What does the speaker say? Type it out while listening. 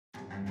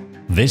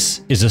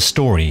This is a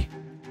story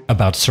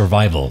about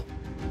survival.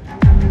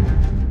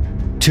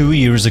 2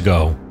 years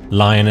ago,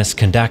 lioness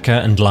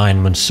Kandaka and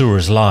lion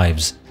Mansour's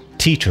lives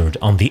teetered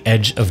on the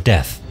edge of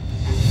death.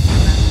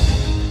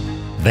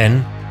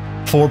 Then,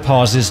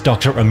 PAWS'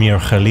 Dr. Amir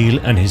Khalil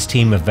and his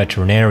team of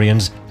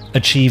veterinarians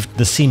achieved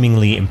the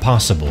seemingly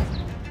impossible.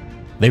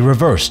 They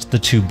reversed the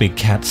two big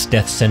cats'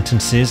 death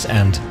sentences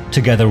and,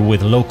 together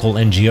with local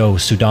NGO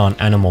Sudan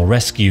Animal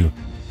Rescue,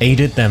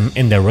 aided them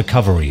in their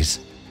recoveries.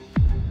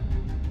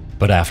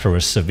 But after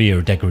a severe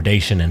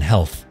degradation in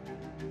health,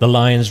 the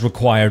lions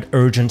required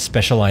urgent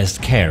specialized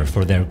care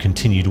for their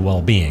continued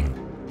well-being.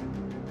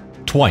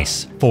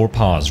 Twice,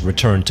 PAWS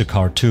returned to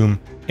Khartoum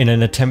in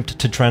an attempt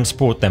to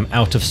transport them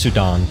out of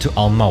Sudan to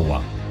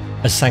Al-Mawa,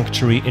 a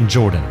sanctuary in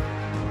Jordan.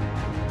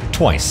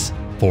 Twice,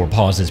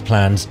 PAWS'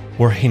 plans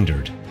were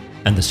hindered,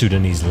 and the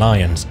Sudanese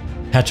lions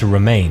had to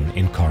remain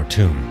in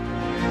Khartoum.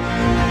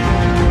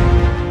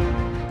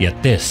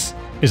 Yet this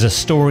is a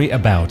story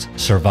about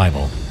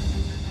survival,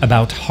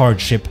 about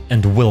hardship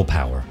and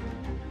willpower,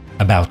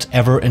 about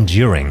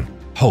ever-enduring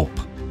hope.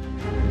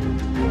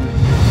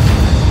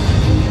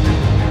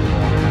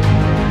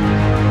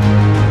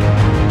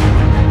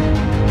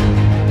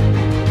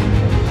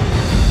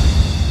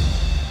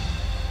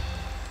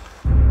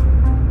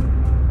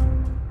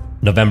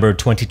 November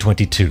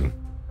 2022.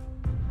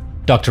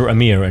 Dr.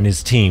 Amir and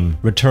his team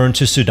return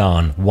to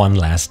Sudan one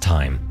last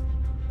time.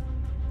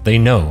 They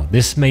know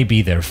this may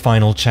be their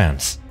final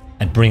chance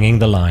at bringing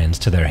the lions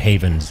to their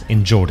havens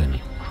in Jordan.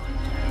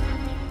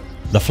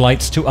 The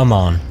flights to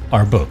Amman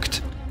are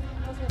booked,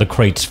 the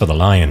crates for the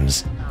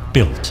lions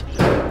built,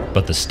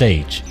 but the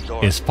stage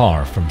is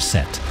far from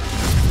set.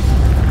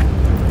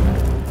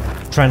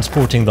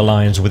 Transporting the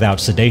lions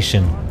without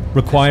sedation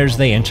requires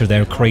they enter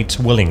their crates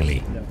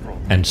willingly,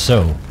 and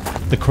so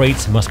the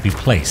crates must be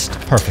placed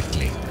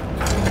perfectly.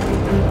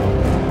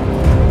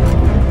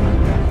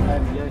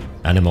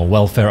 Animal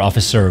Welfare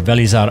Officer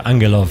Velizar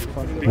Angelov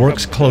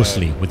works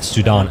closely with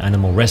Sudan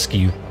Animal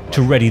Rescue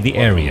to ready the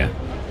area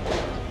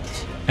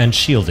and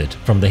shield it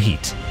from the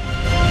heat.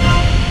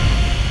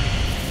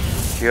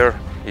 Here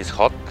is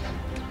hot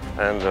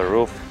and the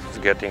roof is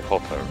getting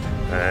hotter,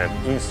 and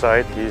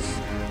inside is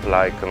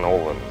like an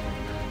oven,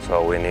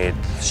 so we need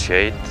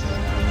shade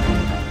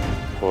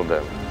for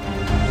them.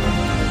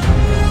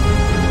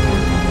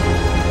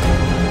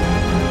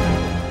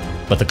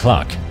 But the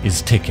clock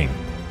is ticking.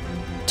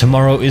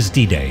 Tomorrow is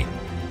D-Day,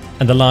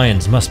 and the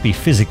lions must be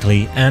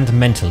physically and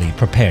mentally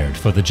prepared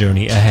for the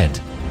journey ahead.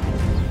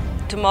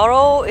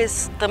 Tomorrow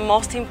is the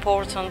most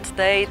important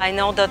day. I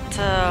know that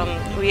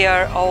we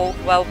are all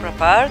well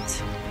prepared.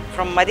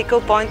 From medical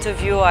point of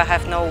view, I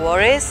have no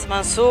worries.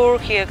 Mansour,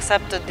 he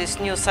accepted this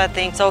new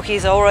setting, so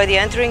he's already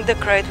entering the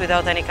crate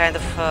without any kind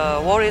of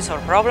worries or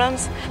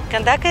problems.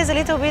 Kandaka is a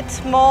little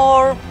bit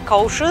more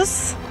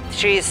cautious.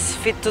 She is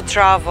fit to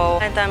travel,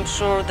 and I'm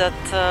sure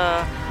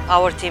that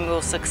our team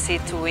will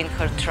succeed to win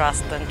her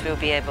trust and will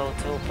be able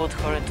to put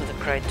her into the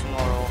crate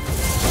tomorrow.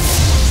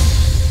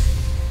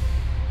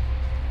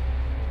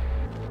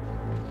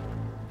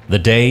 The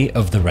day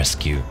of the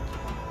rescue.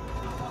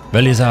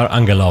 Velizar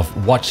Angelov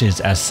watches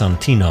as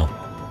Santino,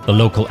 the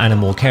local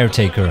animal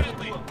caretaker,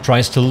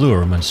 tries to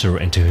lure Mansour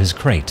into his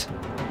crate.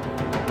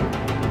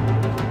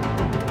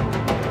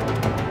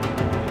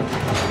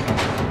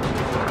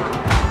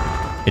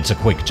 It's a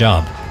quick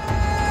job.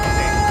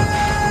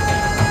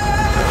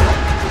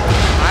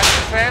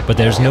 But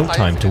there's no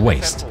time to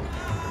waste.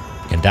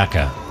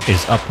 Kandaka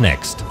is up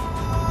next.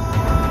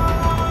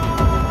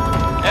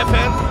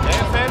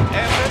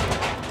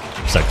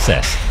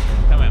 Success.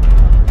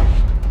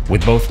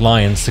 With both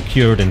lions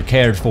secured and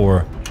cared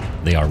for,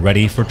 they are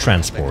ready for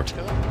transport.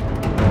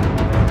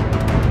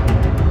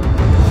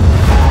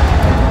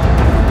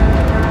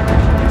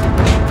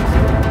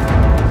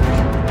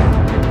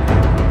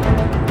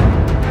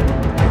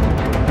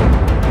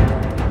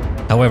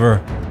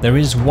 However, there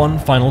is one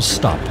final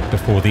stop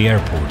before the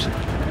airport.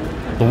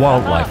 The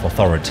Wildlife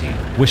Authority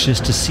wishes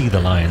to see the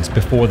lions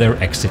before their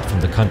exit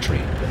from the country.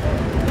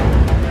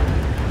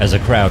 As a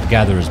crowd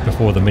gathers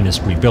before the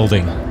ministry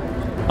building,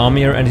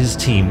 Amir and his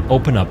team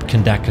open up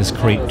Kandaka's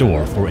crate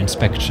door for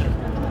inspection.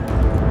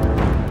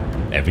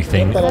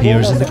 Everything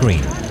appears in the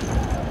green.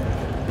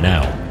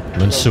 Now,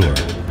 Mansour.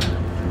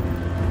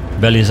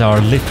 Velizar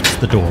lifts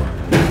the door.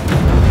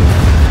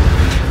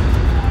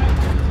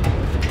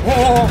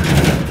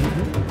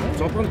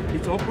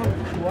 It's open.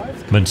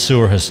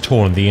 Mansour has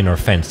torn the inner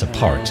fence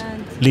apart,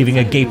 leaving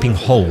a gaping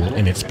hole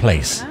in its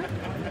place.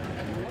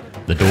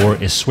 The door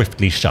is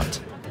swiftly shut,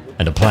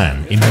 and a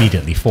plan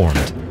immediately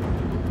formed.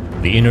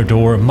 The inner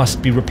door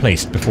must be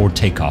replaced before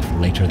takeoff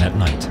later that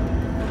night.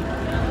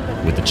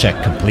 With the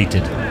check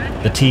completed,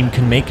 the team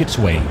can make its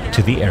way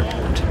to the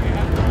airport.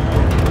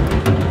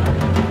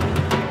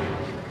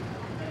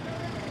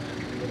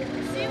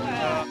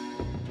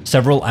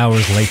 Several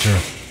hours later,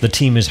 the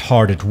team is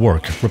hard at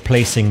work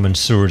replacing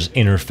Mansour's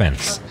inner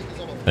fence.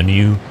 A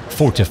new,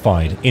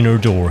 fortified inner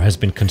door has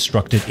been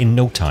constructed in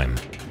no time.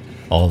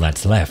 All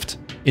that's left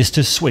is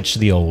to switch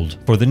the old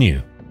for the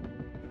new.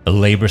 A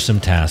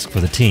laborsome task for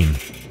the team,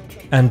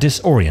 and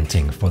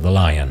disorienting for the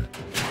lion.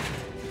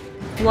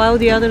 While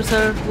the others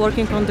are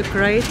working on the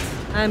crate,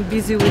 I'm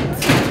busy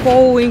with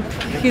following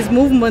his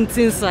movements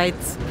inside.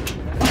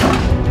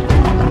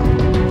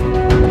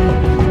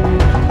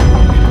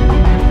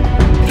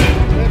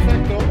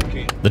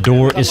 The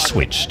door is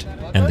switched,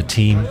 and the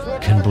team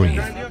can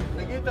breathe.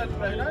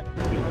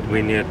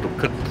 We need to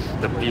cut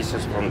the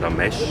pieces from the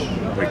mesh.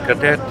 We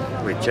cut it,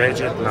 we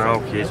change it. Now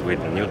he's with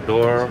new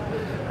door,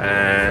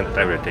 and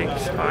everything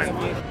is fine.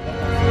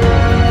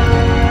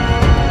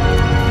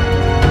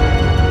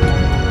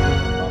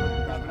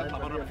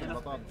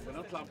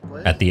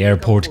 At the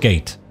airport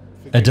gate,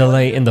 a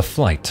delay in the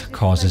flight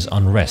causes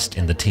unrest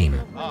in the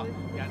team.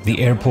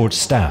 The airport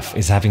staff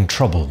is having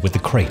trouble with the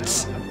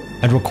crates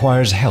and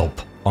requires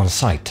help on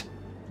site.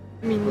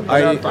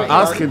 I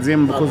asked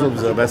them because of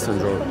the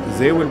passenger.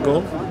 They will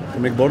go to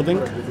make boarding,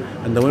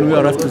 and when we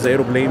arrive to the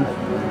aeroplane,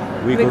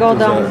 we go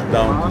down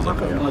to the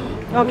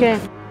car. Okay.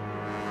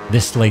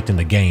 This late in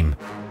the game,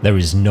 there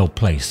is no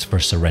place for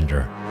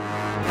surrender.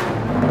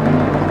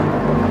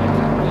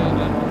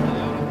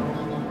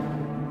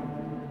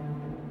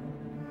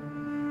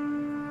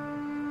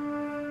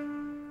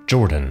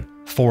 Jordan,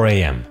 4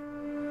 a.m.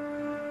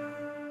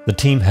 The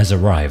team has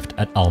arrived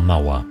at Al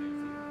Mawa,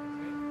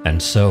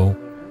 and so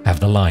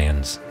have the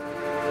lions.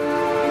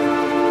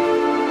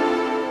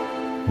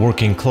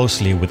 Working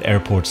closely with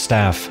airport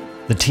staff,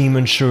 the team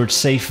ensured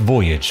safe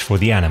voyage for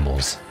the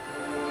animals.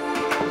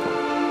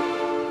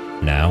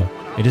 Now,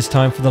 it is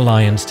time for the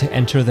lions to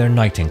enter their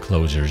night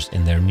enclosures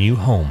in their new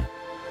home.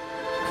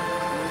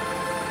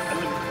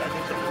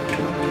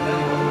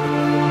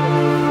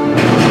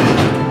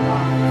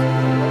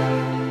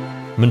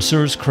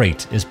 Mansour's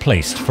crate is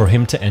placed for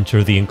him to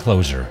enter the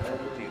enclosure.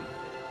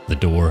 The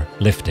door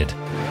lifted.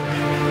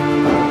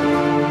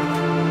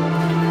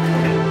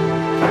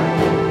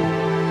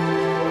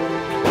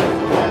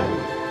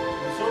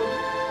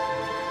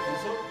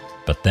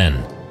 But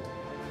then,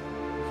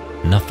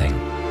 nothing.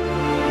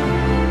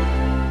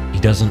 He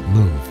doesn't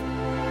move.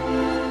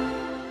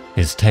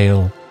 His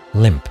tail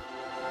limp.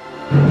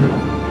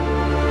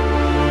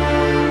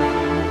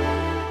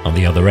 On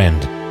the other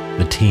end,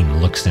 the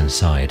team looks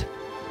inside.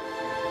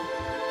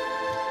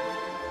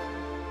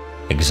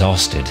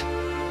 Exhausted,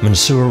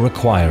 Mansour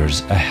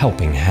requires a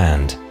helping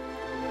hand.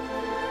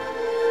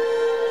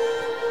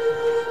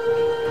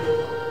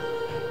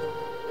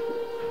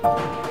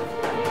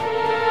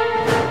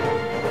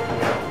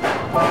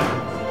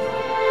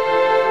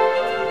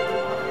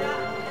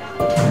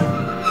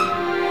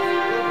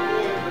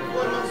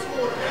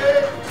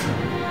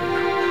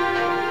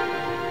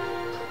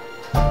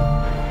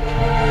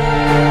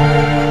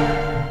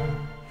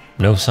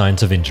 No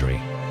signs of injury.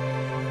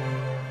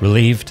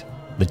 Relieved,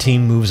 the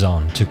team moves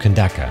on to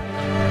Kandaka.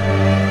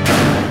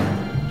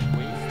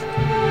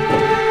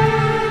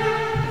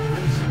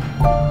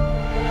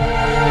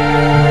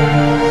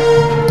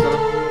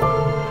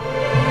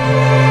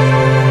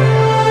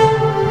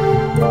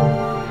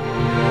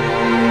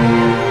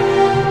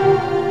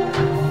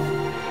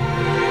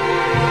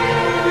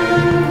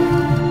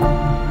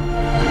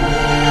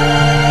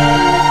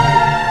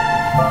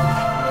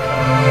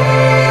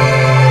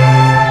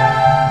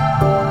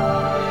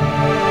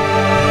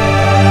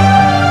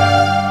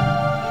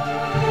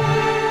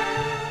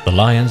 The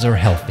lions are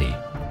healthy,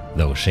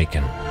 though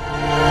shaken.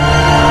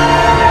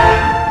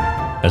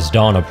 As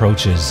dawn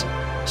approaches,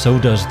 so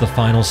does the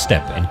final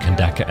step in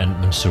Kandaka and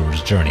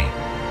Mansour's journey: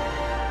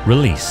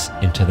 release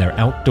into their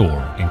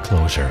outdoor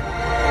enclosure.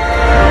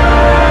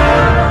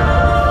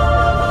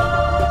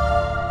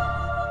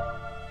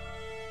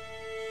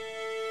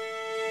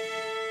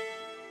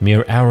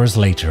 Mere hours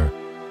later,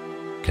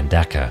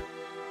 Kandaka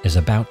is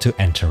about to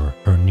enter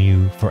her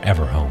new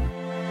forever home.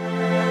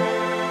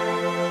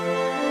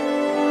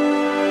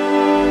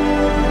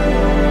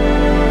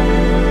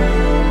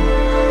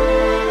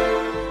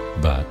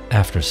 But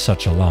after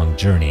such a long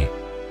journey,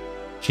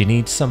 she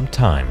needs some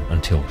time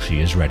until she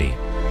is ready.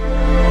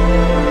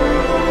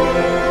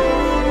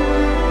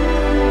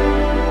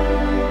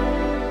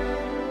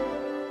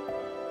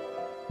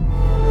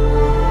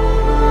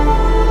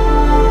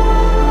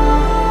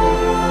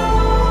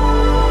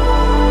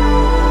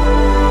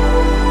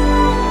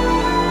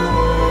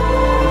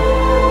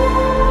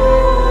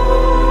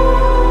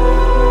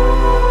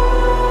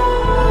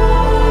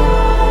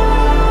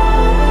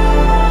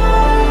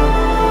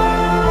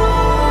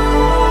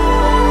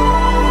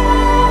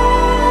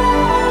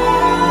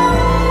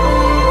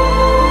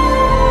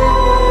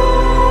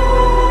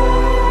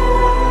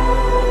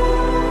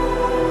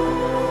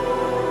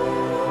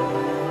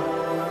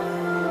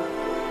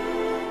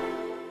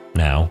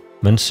 Now,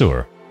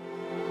 Mansour.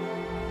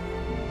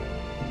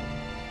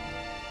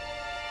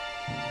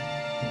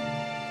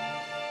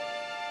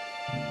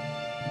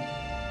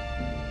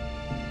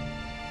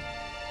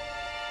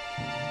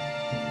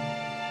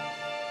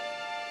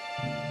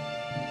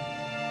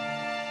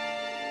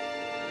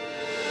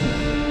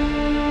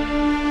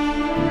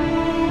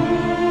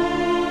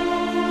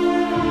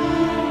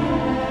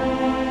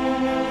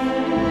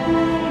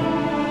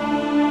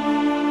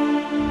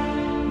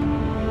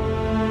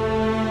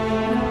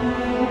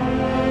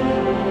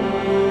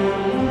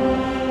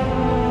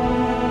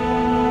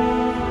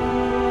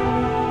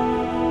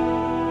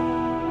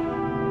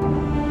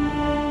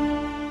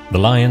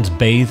 lions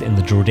bathe in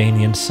the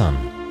Jordanian sun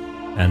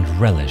and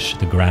relish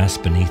the grass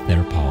beneath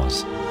their paws.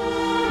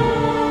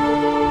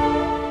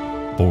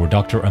 For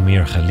Dr.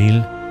 Amir Khalil,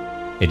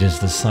 it is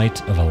the sight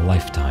of a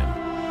lifetime.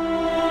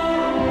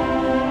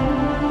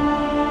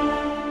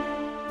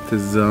 It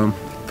is a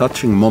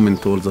touching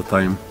moment all the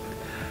time.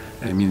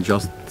 I mean,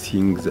 just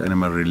seeing the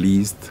animal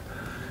released,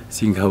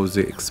 seeing how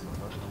they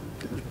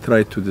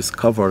try to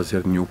discover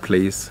their new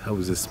place, how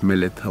they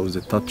smell it, how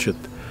they touch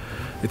it.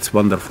 It's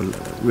wonderful.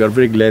 We are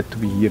very glad to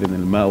be here in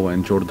El Mawa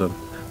in Jordan.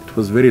 It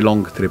was a very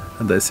long trip,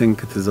 and I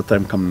think it is the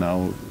time come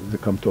now. They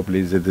come to a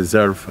place they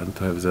deserve and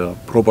to have the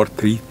proper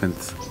treatment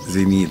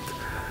they need.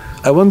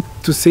 I want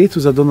to say to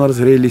the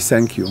donors, really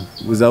thank you.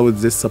 Without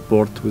this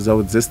support,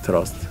 without this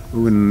trust, we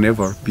will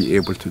never be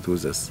able to do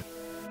this.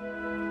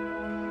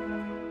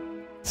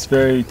 It's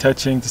very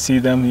touching to see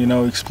them,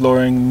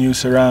 exploring new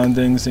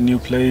surroundings, a new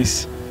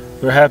place.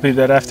 We're happy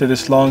that after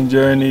this long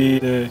journey,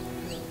 they're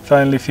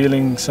finally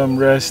feeling some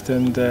rest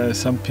and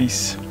some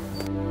peace.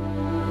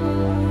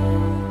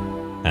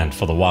 And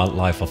for the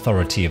Wildlife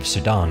Authority of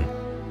Sudan,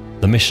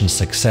 the mission's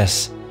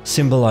success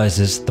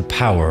symbolizes the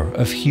power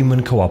of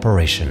human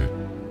cooperation.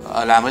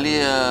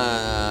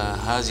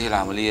 هذه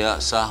العملية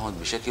ساهمت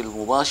بشكل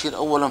مباشر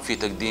أولاً في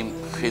تقديم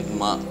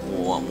خدمة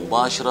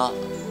مباشرة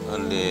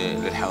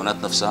للحيوانات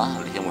نفسها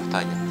اللي هي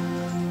محتاجة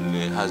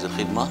لهذه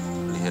الخدمة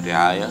اللي هي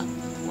الرعاية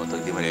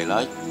وتقديم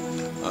العلاج.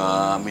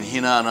 من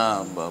هنا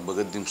أنا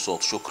بقدم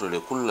صوت شكر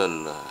لكل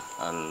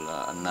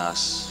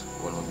الناس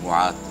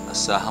والمجموعات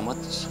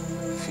ساهمت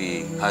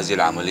في هذه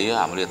العملية،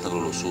 عملية نقل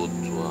الأسود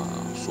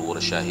وصقور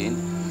الشاهين،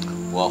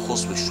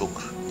 وأخص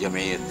بالشكر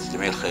جمعية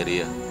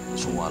الخيرية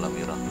سمو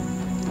الأميرة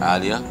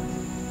عالية.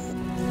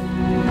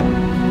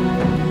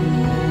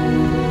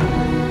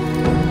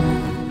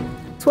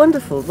 It's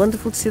wonderful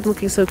to see them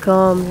looking so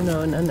calm,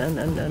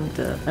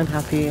 and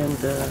happy, and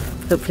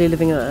hopefully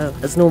living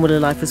as normal a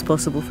life as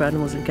possible for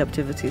animals in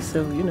captivity.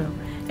 So,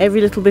 every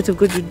little bit of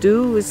good you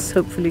do is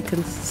hopefully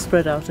can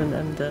spread out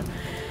and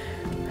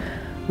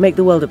make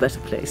the world a better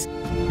place.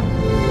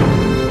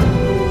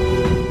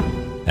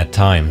 At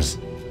times,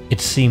 it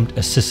seemed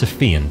a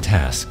Sisyphean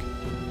task.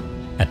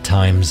 At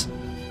times,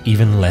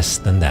 even less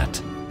than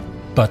that.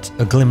 But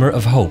a glimmer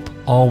of hope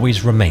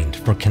always remained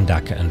for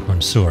Kandaka and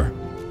Mansour.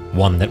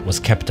 One that was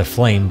kept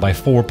aflame by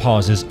four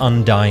PAWS'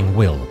 undying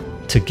will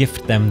to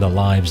gift them the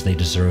lives they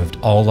deserved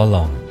all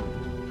along.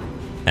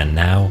 And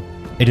now,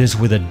 it is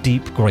with a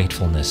deep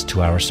gratefulness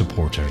to our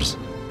supporters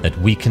that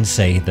we can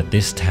say that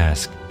this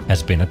task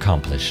has been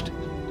accomplished.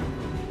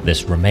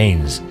 This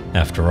remains,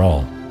 after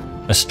all,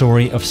 a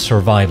story of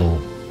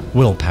survival,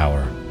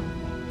 willpower,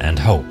 and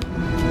hope.